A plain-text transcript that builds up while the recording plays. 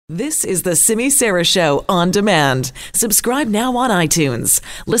This is the Simi Sara Show on demand. Subscribe now on iTunes.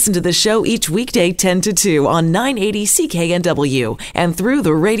 Listen to the show each weekday 10 to 2 on 980 CKNW and through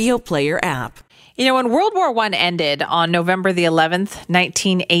the Radio Player app. You know, when World War I ended on November the 11th,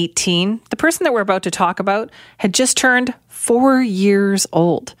 1918, the person that we're about to talk about had just turned 4 years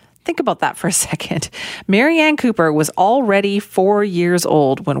old. Think about that for a second. Mary Ann Cooper was already 4 years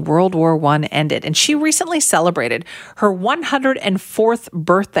old when World War I ended, and she recently celebrated her 104th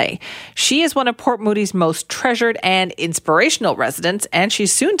birthday. She is one of Port Moody's most treasured and inspirational residents, and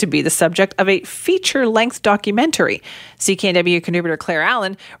she's soon to be the subject of a feature-length documentary. CKNW contributor Claire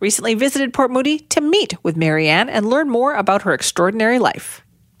Allen recently visited Port Moody to meet with Mary Ann and learn more about her extraordinary life.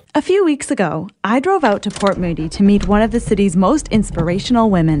 A few weeks ago, I drove out to Port Moody to meet one of the city's most inspirational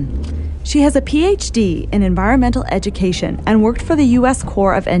women. She has a PhD in environmental education and worked for the U.S.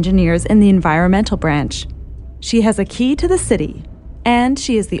 Corps of Engineers in the environmental branch. She has a key to the city, and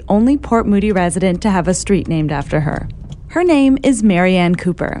she is the only Port Moody resident to have a street named after her. Her name is Mary Ann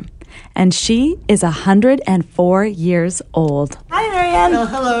Cooper, and she is 104 years old. Hi, Mary Ann. Oh,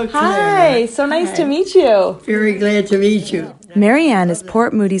 hello, Claire. Hi, so nice to meet you. Very glad to meet you. Mary Ann is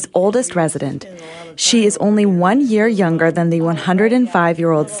Port Moody's oldest resident. She is only 1 year younger than the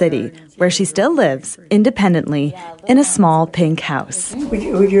 105-year-old city, where she still lives, independently, in a small pink house.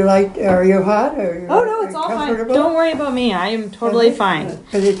 Would you like, are you hot? Or Oh, no, it's all fine. Don't worry about me. I am totally fine.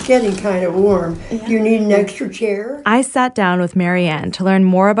 Because it's getting kind of warm. Do you need an extra chair? I sat down with Mary Ann to learn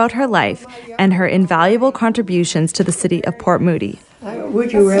more about her life and her invaluable contributions to the city of Port Moody.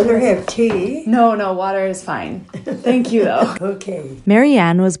 Would you rather have tea? No, water is fine. Thank you, though. Okay. Mary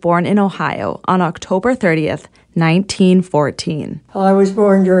Ann was born in Ohio on October 30th, 1914. Well, I was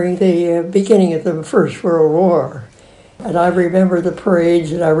born during the beginning of the First World War. And I remember the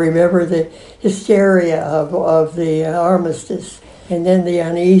parades, and I remember the hysteria of the armistice. And then the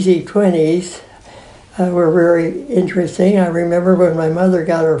uneasy 20s were very interesting. I remember when my mother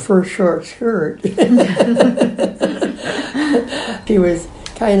got her first short skirt. She was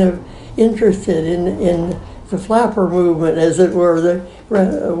kind of interested in the flapper movement, as it were,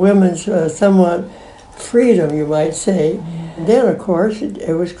 the women's somewhat freedom, you might say. And then, of course,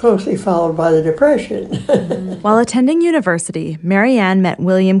 it was closely followed by the Depression. While attending university, Mary Ann met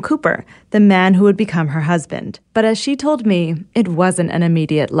William Cooper, the man who would become her husband. But as she told me, it wasn't an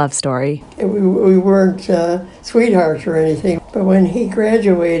immediate love story. We weren't sweethearts or anything. But when he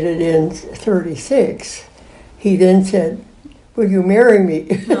graduated in '36, he then said, "Will you marry me?"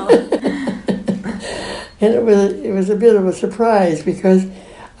 No. And it was a bit of a surprise, because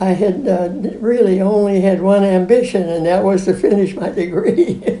I had really only had one ambition, and that was to finish my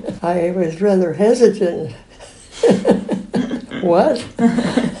degree. I was rather hesitant. What?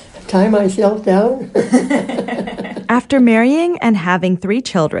 Tie myself down? After marrying and having 3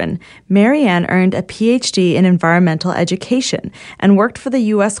 children, Mary Ann earned a PhD in environmental education and worked for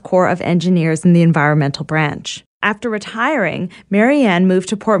the U.S. Corps of Engineers in the environmental branch. After retiring, Mary Ann moved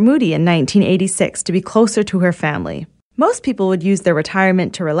to Port Moody in 1986 to be closer to her family. Most people would use their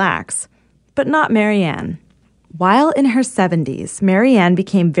retirement to relax, but not Mary Ann. While in her 70s, Mary Ann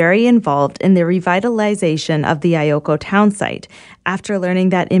became very involved in the revitalization of the Ioko town site after learning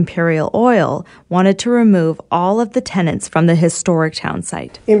that Imperial Oil wanted to remove all of the tenants from the historic town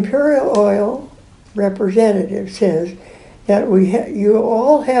site. Imperial Oil representative says that you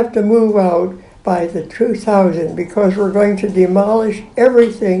all have to move out by the 2000, because we're going to demolish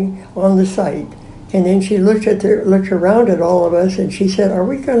everything on the site. And then she looked around at all of us, and she said, "Are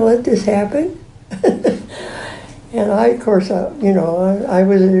we going to let this happen?" And I, of course, I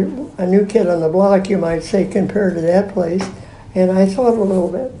was a new kid on the block, you might say, compared to that place. And I thought a little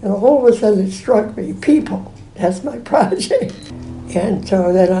bit, and all of a sudden it struck me, people, that's my project. And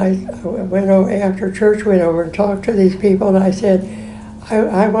so then I went over, after church, went over and talked to these people, and I said,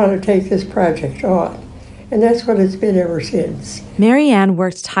 I want to take this project on. And that's what it's been ever since. Mary Ann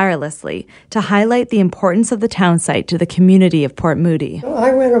worked tirelessly to highlight the importance of the town site to the community of Port Moody.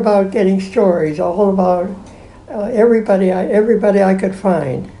 I went about getting stories all about everybody I could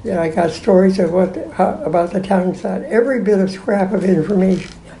find. I got stories of about the town site, every bit of scrap of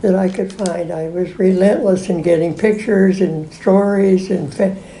information that I could find. I was relentless in getting pictures and stories and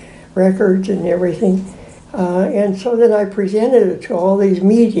records and everything. And so then I presented it to all these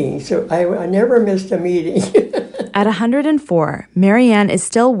meetings. So I never missed a meeting. At 104, Mary Ann is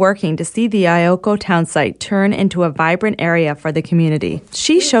still working to see the Ioko town site turn into a vibrant area for the community.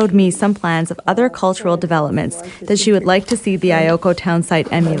 She showed me some plans of other cultural developments that she would like to see the Ioko town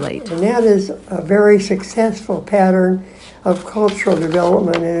site emulate. And that is a very successful pattern of cultural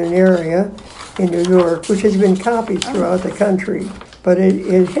development in an area in New York, which has been copied throughout the country. but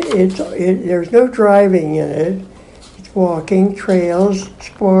there's no driving in it. It's walking, trails,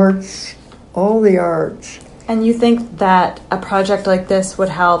 sports, all the arts. And you think that a project like this would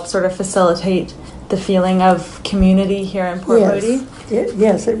help sort of facilitate the feeling of community here in Port Moody?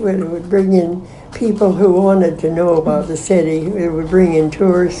 Yes, it would. It would bring in people who wanted to know about the city. It would bring in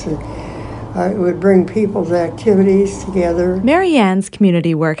tourists. It would bring people's activities together. Mary Ann's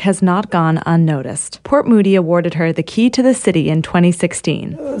community work has not gone unnoticed. Port Moody awarded her the Key to the City in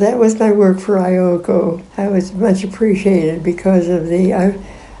 2016. That was my work for IOCO. I was much appreciated because of the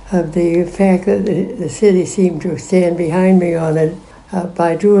fact that the city seemed to stand behind me on it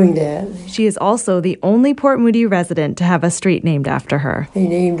by doing that. She is also the only Port Moody resident to have a street named after her. They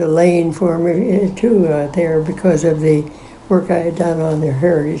named a lane for me too there because of the work I had done on their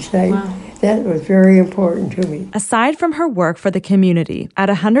heritage site. Wow. That was very important to me. Aside from her work for the community, at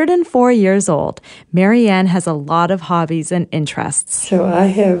 104 years old, Mary Ann has a lot of hobbies and interests. So I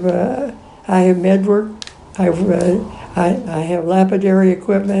have med work. I have lapidary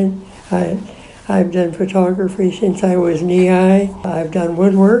equipment. I've done photography since I was knee-high. I've done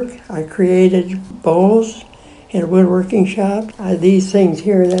woodwork. I created bowls in a woodworking shop. These things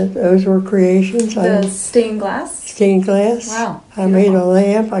here, those were creations. The stained glass? Stained glass. Wow. I made a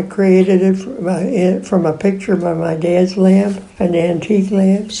lamp. I created it from a picture by my dad's lamp, an antique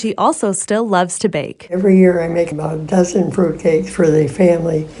lamp. She also still loves to bake. Every year I make about a dozen fruitcakes for the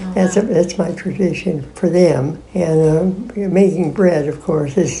family. That's my tradition for them. And making bread, of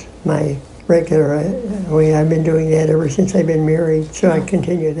course, is my regular way. I've been doing that ever since I've been married, so I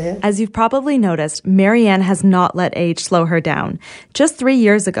continue that. As you've probably noticed, Mary Ann has not let age slow her down. Just 3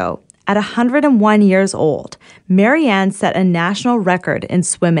 years ago, at 101 years old, Mary Ann set a national record in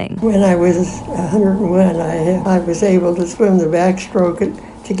swimming. When I was 101, I was able to swim the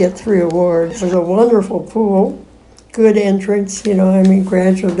backstroke to get 3 awards. It was a wonderful pool, good entrance,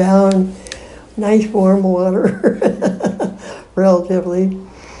 gradual down, nice warm water, relatively.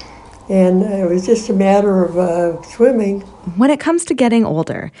 And it was just a matter of swimming. When it comes to getting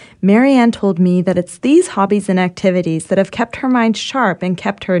older, Mary Ann told me that it's these hobbies and activities that have kept her mind sharp and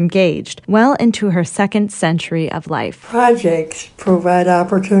kept her engaged well into her second century of life. Projects provide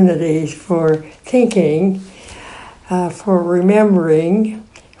opportunities for thinking, for remembering,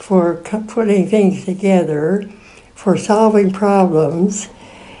 for putting things together, for solving problems.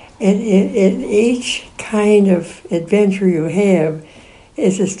 Each kind of adventure you have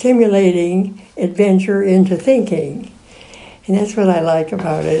is a stimulating adventure into thinking. And that's what I like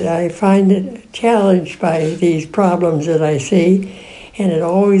about it. I find it challenged by these problems that I see, and it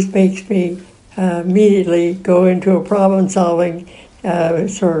always makes me immediately go into a problem-solving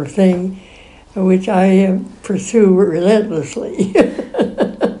sort of thing, which I pursue relentlessly.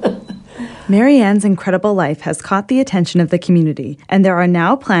 Mary Ann's incredible life has caught the attention of the community, and there are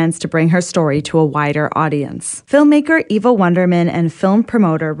now plans to bring her story to a wider audience. Filmmaker Eva Wunderman and film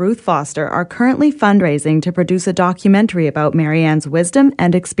promoter Ruth Foster are currently fundraising to produce a documentary about Mary Ann's wisdom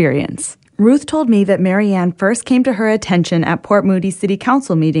and experience. Ruth told me that Mary Ann first came to her attention at Port Moody City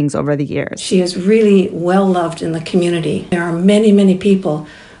Council meetings over the years. She is really well loved in the community. There are many, many people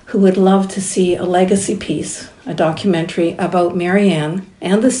who would love to see a legacy piece, a documentary about Mary Ann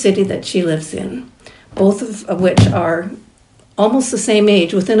and the city that she lives in, both of which are almost the same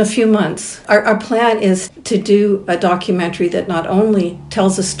age, within a few months. Our plan is to do a documentary that not only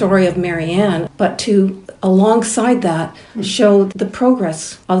tells the story of Mary Ann, but to, alongside that, show the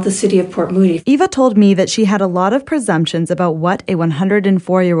progress of the city of Port Moody. Eva told me that she had a lot of presumptions about what a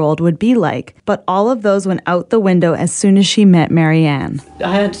 104-year-old would be like, but all of those went out the window as soon as she met Mary Ann.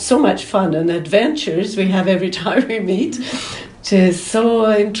 I had so much fun and adventures we have every time we meet. She is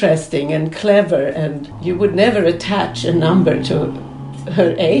so interesting and clever, and you would never attach a number to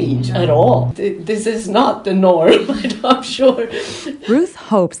her age at all. This is not the norm, I'm sure. Ruth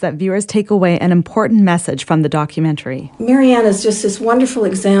hopes that viewers take away an important message from the documentary. Mary Ann is just this wonderful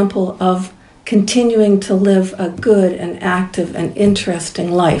example of continuing to live a good and active and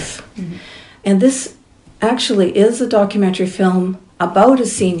interesting life. Mm-hmm. And this actually is a documentary film about a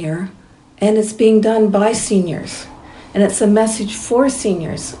senior, and it's being done by seniors. And it's a message for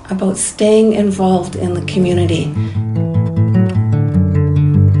seniors about staying involved in the community.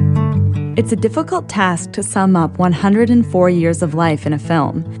 It's a difficult task to sum up 104 years of life in a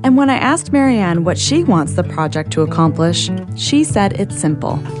film. And when I asked Mary Ann what she wants the project to accomplish, she said it's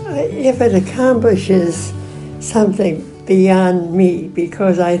simple. If it accomplishes something beyond me,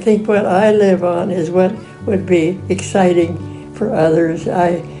 because I think what I live on is what would be exciting for others.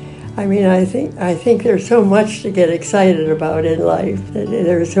 I think there's so much to get excited about in life.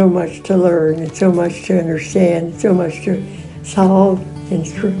 There's so much to learn and so much to understand, so much to solve. And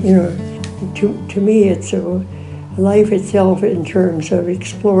to me, it's life itself in terms of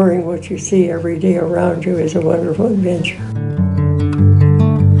exploring what you see every day around you is a wonderful adventure.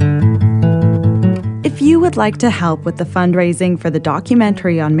 If you would like to help with the fundraising for the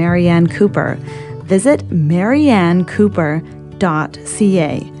documentary on Marianne Cooper, visit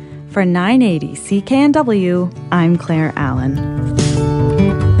mariannecooper.ca. For 980 CKNW, I'm Claire Allen.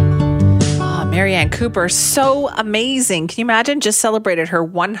 Marianne Cooper, so amazing. Can you imagine? Just celebrated her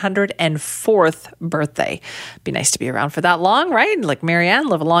 104th birthday. Be nice to be around for that long, right? Like Marianne,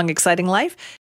 live a long, exciting life.